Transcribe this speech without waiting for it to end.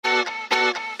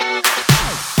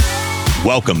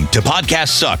Welcome to Podcast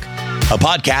Suck, a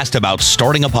podcast about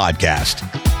starting a podcast,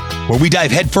 where we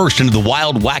dive headfirst into the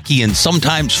wild, wacky, and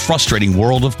sometimes frustrating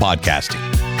world of podcasting.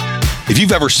 If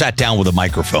you've ever sat down with a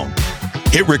microphone,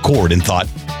 hit record and thought,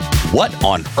 what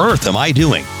on earth am I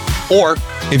doing? Or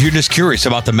if you're just curious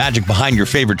about the magic behind your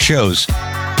favorite shows,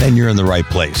 then you're in the right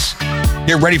place.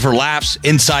 Get ready for laughs,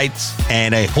 insights,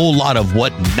 and a whole lot of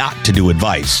what not to do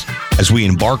advice as we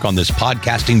embark on this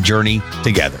podcasting journey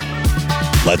together.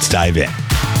 Let's dive in.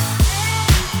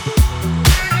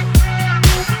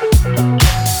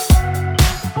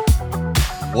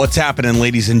 What's happening,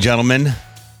 ladies and gentlemen?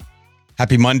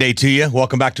 Happy Monday to you.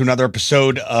 Welcome back to another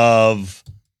episode of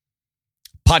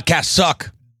Podcast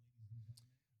Suck.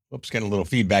 Whoops, getting a little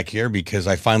feedback here because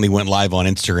I finally went live on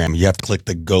Instagram. You have to click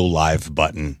the go live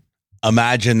button.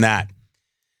 Imagine that.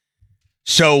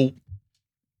 So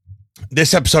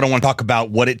this episode, I want to talk about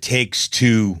what it takes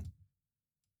to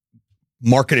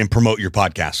market and promote your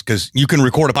podcast, because you can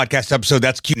record a podcast episode.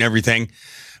 That's cute and everything.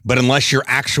 But unless you're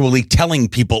actually telling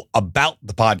people about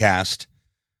the podcast,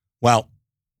 well,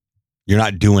 you're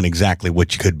not doing exactly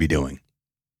what you could be doing,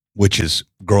 which is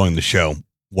growing the show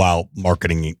while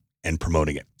marketing and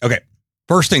promoting it. Okay,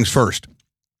 first things first.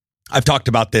 I've talked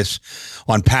about this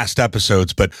on past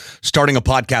episodes, but starting a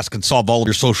podcast can solve all of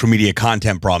your social media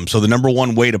content problems. So the number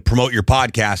one way to promote your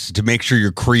podcast is to make sure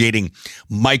you're creating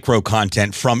micro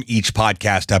content from each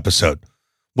podcast episode.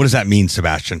 What does that mean,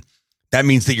 Sebastian? That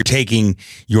means that you're taking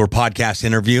your podcast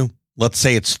interview, let's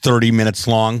say it's 30 minutes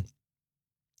long,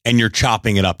 and you're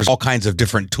chopping it up. There's all kinds of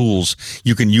different tools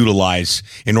you can utilize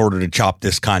in order to chop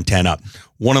this content up.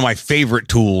 One of my favorite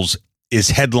tools is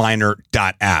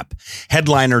Headliner.app.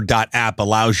 Headliner.app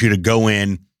allows you to go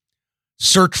in,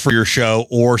 search for your show,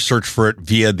 or search for it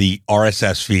via the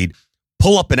RSS feed,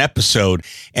 pull up an episode,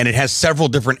 and it has several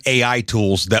different AI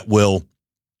tools that will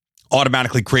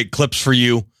automatically create clips for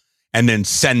you and then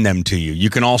send them to you. You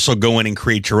can also go in and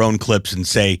create your own clips and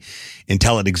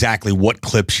tell it exactly what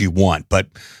clips you want. But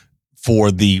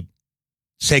for the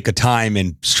sake of time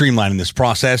and streamlining this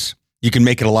process, you can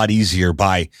make it a lot easier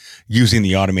by using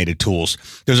the automated tools.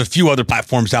 There's a few other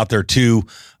platforms out there too.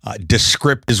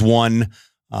 Descript is one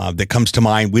that comes to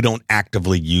mind. We don't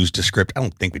actively use Descript. I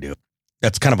don't think we do.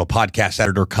 That's kind of a podcast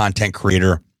editor, content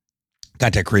creator,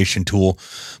 content creation tool.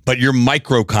 But your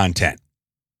micro content.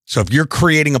 So if you're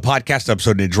creating a podcast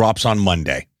episode and it drops on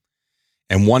Monday,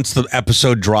 and once the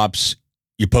episode drops,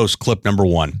 you post clip number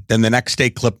 1, then the next day,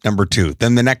 clip number 2,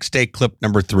 then the next day, clip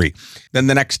number 3, then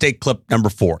the next day, clip number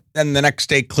 4, then the next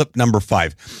day, clip number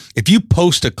 5. If you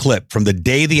post a clip from the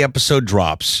day the episode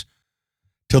drops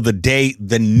till the day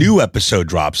the new episode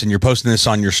drops, and you're posting this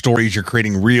on your stories, you're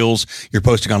creating reels, you're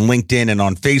posting on LinkedIn and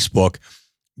on Facebook,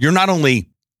 you're not only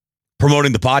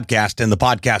promoting the podcast and the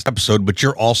podcast episode, but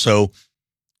you're also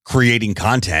creating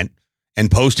content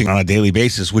and posting on a daily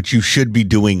basis, which you should be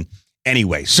doing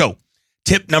anyway. So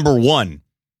tip number 1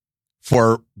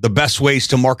 for the best ways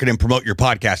to market and promote your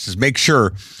podcast is make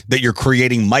sure that you're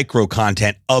creating micro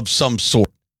content of some sort.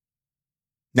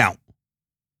 Now,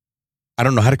 I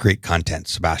don't know how to create content,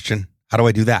 Sebastian. How do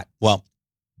I do that? Well,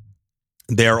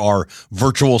 there are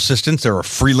virtual assistants. There are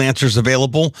freelancers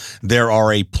available. There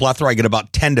are a plethora. I get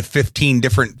about 10 to 15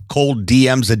 different cold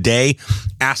DMs a day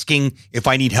asking if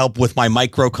I need help with my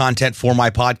micro content for my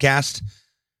podcast.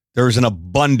 There's an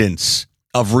abundance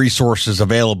of resources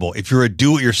available. If you're a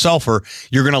do-it-yourselfer,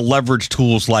 you're going to leverage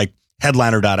tools like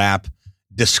Headliner.app,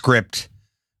 Descript,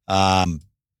 Kapwing.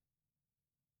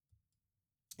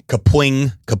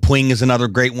 Kapwing is another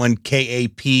great one.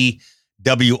 Kapwing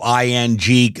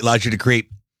allows you to create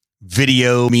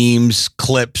video, memes,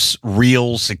 clips,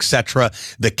 reels, etc.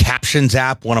 The Captions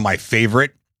app, one of my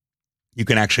favorite. You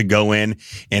can actually go in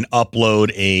and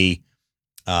upload a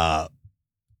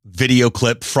video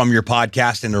clip from your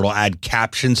podcast and it'll add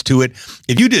captions to it.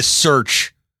 If you just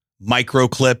search micro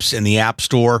clips in the App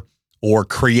Store or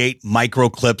create micro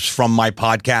clips from my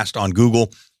podcast on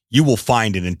Google, you will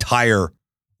find an entire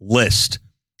list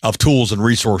of tools and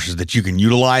resources that you can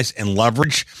utilize and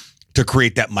leverage to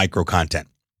create that micro content.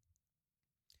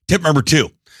 Tip number 2,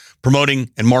 promoting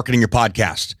and marketing your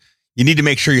podcast. You need to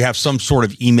make sure you have some sort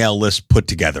of email list put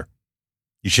together.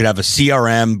 You should have a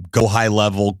CRM, go high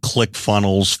level,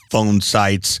 ClickFunnels, phone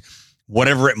sites,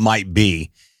 whatever it might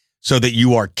be, so that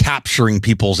you are capturing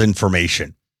people's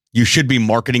information. You should be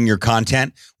marketing your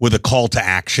content with a call to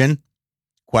action.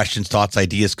 Questions, thoughts,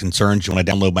 ideas, concerns. You want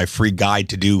to download my free guide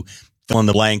to do fill in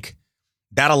the blank.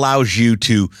 That allows you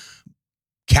to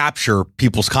capture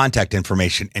people's contact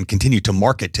information and continue to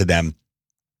market to them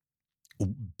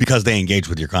because they engage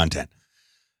with your content.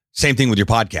 Same thing with your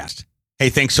podcast. Hey,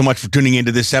 thanks so much for tuning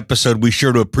into this episode. We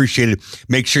sure to appreciate it.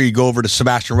 Make sure you go over to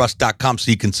SebastianRuss.com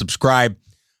so you can subscribe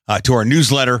to our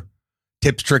newsletter,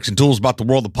 tips, tricks, and tools about the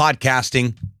world of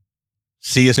podcasting.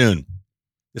 See you soon.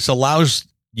 This allows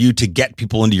you to get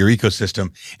people into your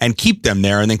ecosystem and keep them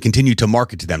there and then continue to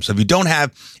market to them. So if you don't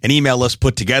have an email list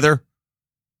put together,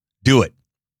 do it.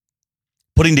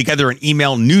 Putting together an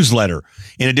email newsletter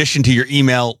in addition to your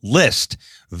email list,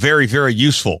 very, very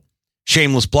useful.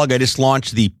 Shameless plug, I just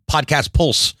launched the Podcast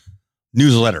Pulse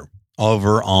newsletter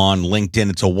over on LinkedIn.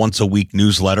 It's a once-a-week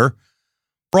newsletter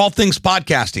for all things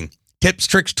podcasting. Tips,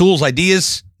 tricks, tools,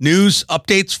 ideas, news,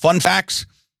 updates, fun facts,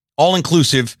 all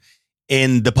inclusive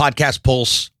in the Podcast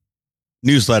Pulse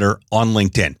newsletter on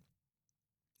LinkedIn.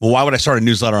 Well, why would I start a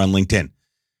newsletter on LinkedIn?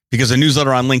 Because a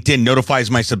newsletter on LinkedIn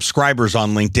notifies my subscribers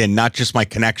on LinkedIn, not just my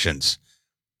connections.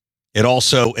 And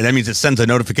that means it sends a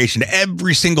notification to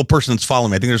every single person that's following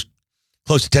me. I think there's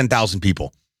close to 10,000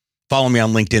 people following me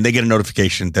on LinkedIn. They get a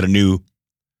notification that a new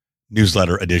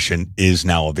newsletter edition is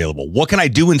now available. What can I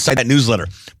do inside that newsletter?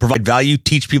 Provide value,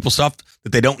 teach people stuff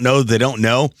that they don't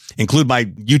know, include my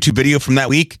YouTube video from that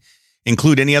week,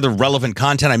 include any other relevant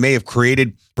content I may have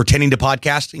created pertaining to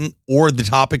podcasting or the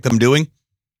topic that I'm doing.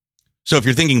 So if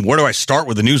you're thinking, where do I start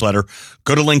with a newsletter?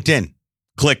 Go to LinkedIn,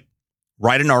 click,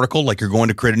 write an article like you're going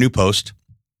to create a new post.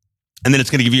 And then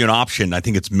it's going to give you an option. I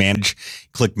think it's manage,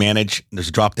 click manage. There's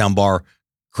a drop down bar,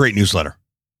 create newsletter.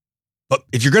 But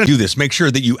if you're going to do this, make sure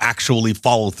that you actually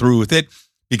follow through with it,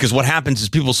 because what happens is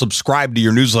people subscribe to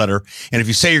your newsletter. And if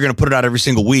you say you're going to put it out every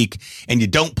single week and you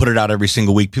don't put it out every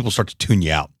single week, people start to tune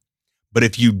you out. But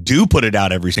if you do put it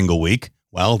out every single week,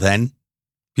 well, then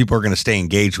people are going to stay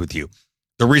engaged with you.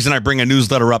 The reason I bring a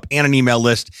newsletter up and an email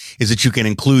list is that you can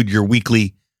include your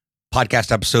weekly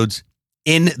podcast episodes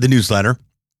in the newsletter.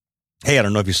 Hey, I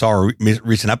don't know if you saw a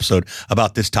recent episode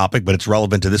about this topic, but it's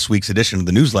relevant to this week's edition of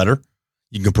the newsletter.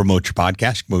 You can promote your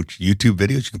podcast, you can promote your YouTube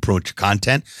videos, you can promote your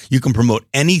content, you can promote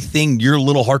anything your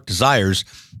little heart desires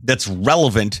that's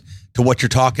relevant to what you're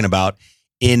talking about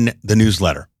in the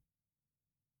newsletter.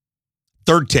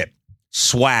 Third tip,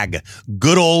 swag.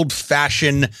 Good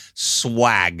old-fashioned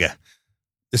swag.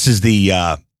 This is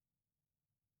the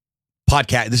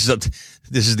podcast.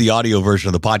 This is the audio version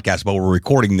of the podcast, but we're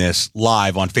recording this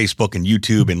live on Facebook and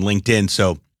YouTube and LinkedIn.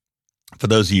 So for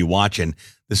those of you watching,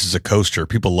 this is a coaster.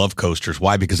 People love coasters.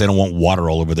 Why? Because they don't want water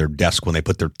all over their desk when they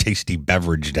put their tasty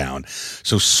beverage down.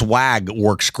 So swag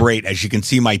works great. As you can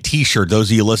see, my t-shirt,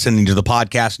 those of you listening to the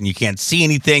podcast and you can't see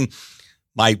anything,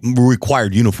 my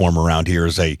required uniform around here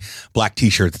is a black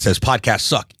t-shirt that says podcasts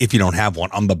suck if you don't have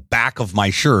one. On the back of my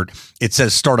shirt, it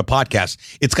says start a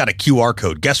podcast. It's got a QR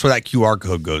code. Guess where that QR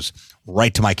code goes?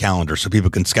 Right to my calendar so people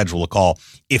can schedule a call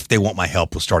if they want my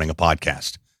help with starting a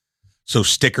podcast. So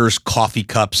stickers, coffee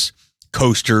cups,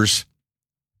 coasters,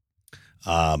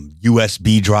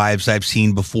 USB drives I've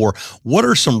seen before. What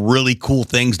are some really cool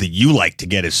things that you like to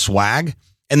get as swag?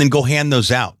 And then go hand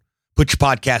those out. Put your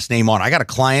podcast name on. I got a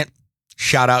client.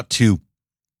 Shout out to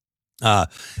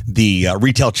the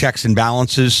Retail Checks and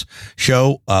Balances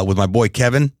show with my boy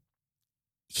Kevin.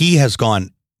 He has gone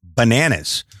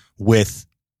bananas with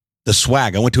the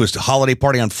swag. I went to his holiday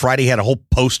party on Friday. He had a whole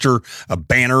poster, a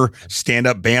banner,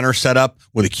 stand-up banner set up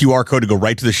with a QR code to go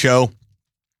right to the show.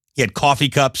 He had coffee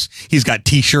cups. He's got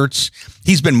T-shirts.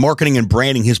 He's been marketing and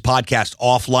branding his podcast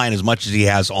offline as much as he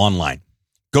has online.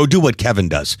 Go do what Kevin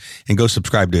does and go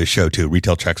subscribe to his show too,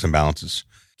 Retail Checks and Balances.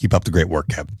 Keep up the great work,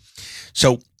 Kev.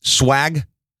 So swag,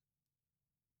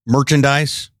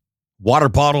 merchandise, water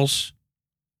bottles.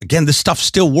 Again, this stuff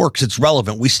still works. It's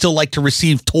relevant. We still like to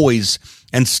receive toys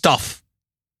and stuff.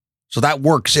 So that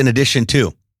works in addition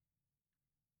to.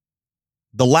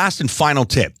 The last and final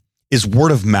tip is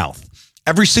word of mouth.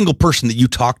 Every single person that you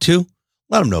talk to,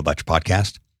 let them know about your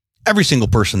podcast. Every single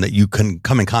person that you can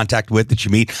come in contact with, that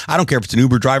you meet. I don't care if it's an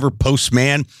Uber driver,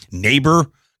 postman, neighbor,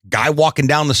 guy walking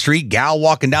down the street, gal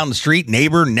walking down the street,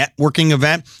 neighbor, networking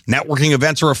event. Networking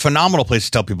events are a phenomenal place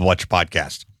to tell people about your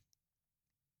podcast.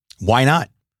 Why not?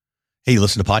 Hey, you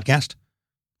listen to podcast?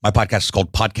 My podcast is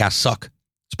called Podcasts Suck.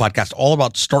 It's a podcast all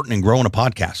about starting and growing a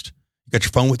podcast. You got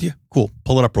your phone with you? Cool.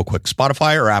 Pull it up real quick.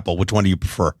 Spotify or Apple? Which one do you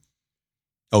prefer?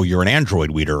 Oh, you're an Android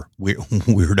weirdo.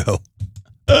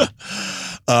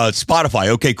 Spotify.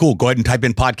 Okay, cool. Go ahead and type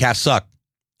in Podcasts Suck.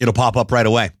 It'll pop up right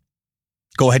away.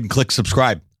 Go ahead and click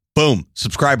subscribe. Boom.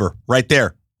 Subscriber right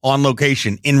there on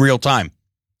location in real time.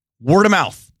 Word of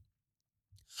mouth.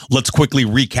 Let's quickly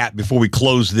recap before we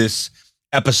close this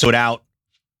episode out.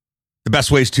 The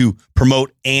best ways to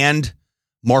promote and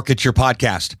market your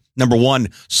podcast. Number one,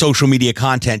 social media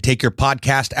content. Take your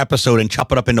podcast episode and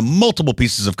chop it up into multiple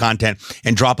pieces of content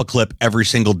and drop a clip every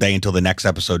single day until the next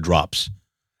episode drops.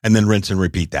 And then rinse and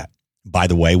repeat that. By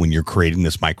the way, when you're creating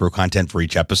this micro content for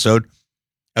each episode,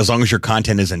 as long as your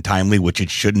content isn't timely, which it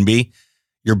shouldn't be,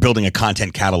 you're building a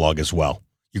content catalog as well.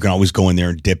 You can always go in there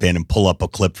and dip in and pull up a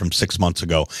clip from 6 months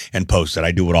ago and post it.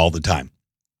 I do it all the time.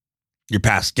 Your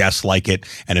past guests like it,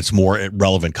 and it's more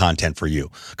relevant content for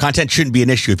you. Content shouldn't be an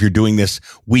issue if you're doing this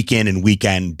week in and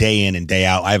weekend, day in and day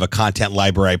out. I have a content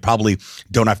library. I probably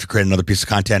don't have to create another piece of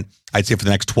content. I'd say for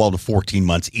the next 12 to 14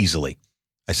 months easily.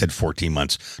 I said 14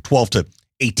 months, 12 to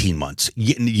 18 months,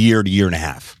 year to year and a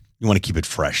half. You want to keep it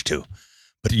fresh too.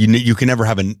 But you can never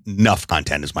have enough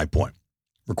content is my point.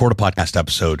 Record a podcast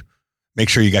episode. Make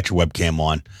sure you got your webcam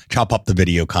on. Chop up the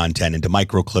video content into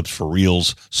micro clips for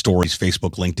Reels, Stories,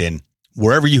 Facebook, LinkedIn,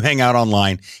 wherever you hang out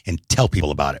online, and tell people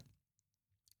about it.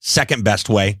 Second best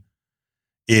way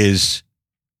is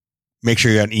make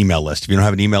sure you got an email list. If you don't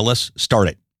have an email list, start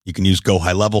it. You can use Go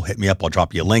High Level. Hit me up. I'll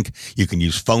drop you a link. You can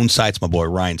use phone sites. My boy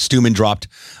Ryan Stewman dropped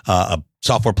a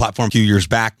software platform a few years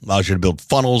back. Allows you to build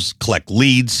funnels, collect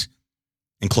leads,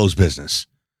 and close business.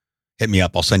 Hit me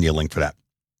up. I'll send you a link for that.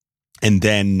 And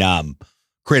then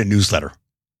create a newsletter.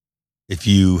 If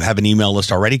you have an email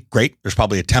list already, great. There's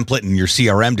probably a template in your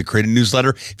CRM to create a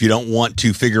newsletter. If you don't want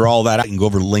to figure all that out, you can go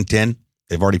over to LinkedIn.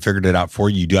 They've already figured it out for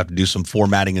you. You do have to do some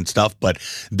formatting and stuff, but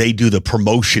they do the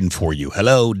promotion for you.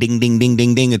 Hello, ding, ding, ding,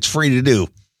 ding, ding. It's free to do.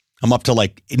 I'm up to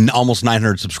like almost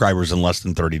 900 subscribers in less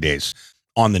than 30 days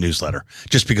on the newsletter,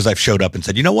 just because I've showed up and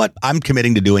said, you know what? I'm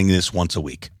committing to doing this once a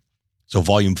week. So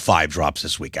volume 5 drops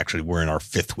this week. Actually, we're in our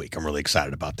 5th week. I'm really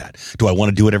excited about that. Do I want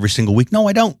to do it every single week? No,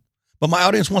 I don't. But my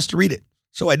audience wants to read it.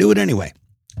 So I do it anyway.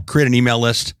 Create an email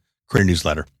list, create a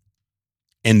newsletter.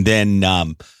 And then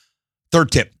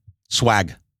third tip,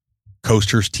 swag.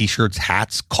 Coasters, t-shirts,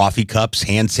 hats, coffee cups,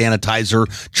 hand sanitizer,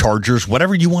 chargers,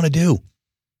 whatever you want to do.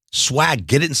 Swag,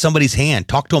 get it in somebody's hand.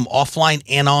 Talk to them offline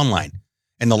and online.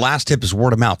 And the last tip is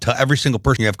word of mouth. Tell every single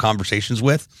person you have conversations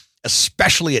with,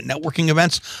 especially at networking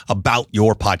events, about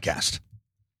your podcast.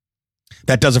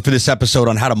 That does it for this episode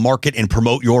on how to market and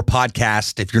promote your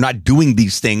podcast. If you're not doing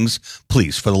these things,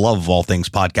 please, for the love of all things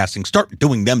podcasting, start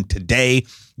doing them today.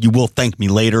 You will thank me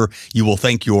later. You will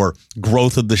thank your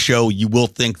growth of the show. You will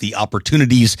thank the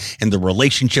opportunities and the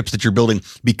relationships that you're building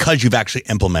because you've actually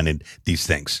implemented these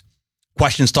things.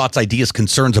 Questions, thoughts, ideas,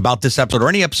 concerns about this episode or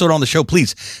any episode on the show,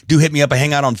 please do hit me up. I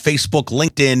hang out on Facebook,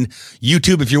 LinkedIn,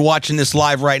 YouTube. If you're watching this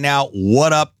live right now,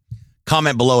 what up?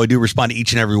 Comment below. I do respond to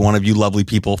each and every one of you lovely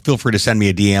people. Feel free to send me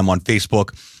a DM on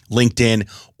Facebook, LinkedIn,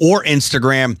 or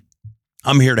Instagram.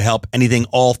 I'm here to help. Anything,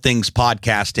 all things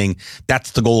podcasting.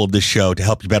 That's the goal of this show, to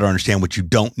help you better understand what you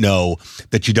don't know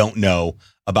that you don't know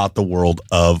about the world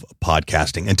of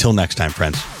podcasting. Until next time,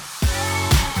 friends.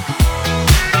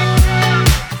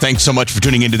 Thanks so much for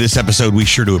tuning into this episode. We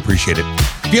sure do appreciate it.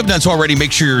 If you haven't done so already,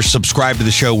 make sure you're subscribed to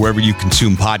the show wherever you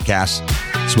consume podcasts.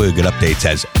 This way we get updates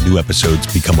as new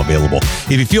episodes become available.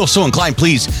 If you feel so inclined,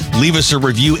 please leave us a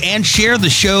review and share the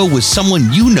show with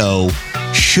someone you know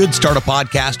should start a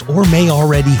podcast or may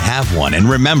already have one. And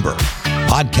remember,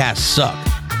 podcasts suck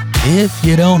if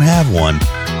you don't have one.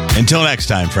 Until next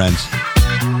time, friends.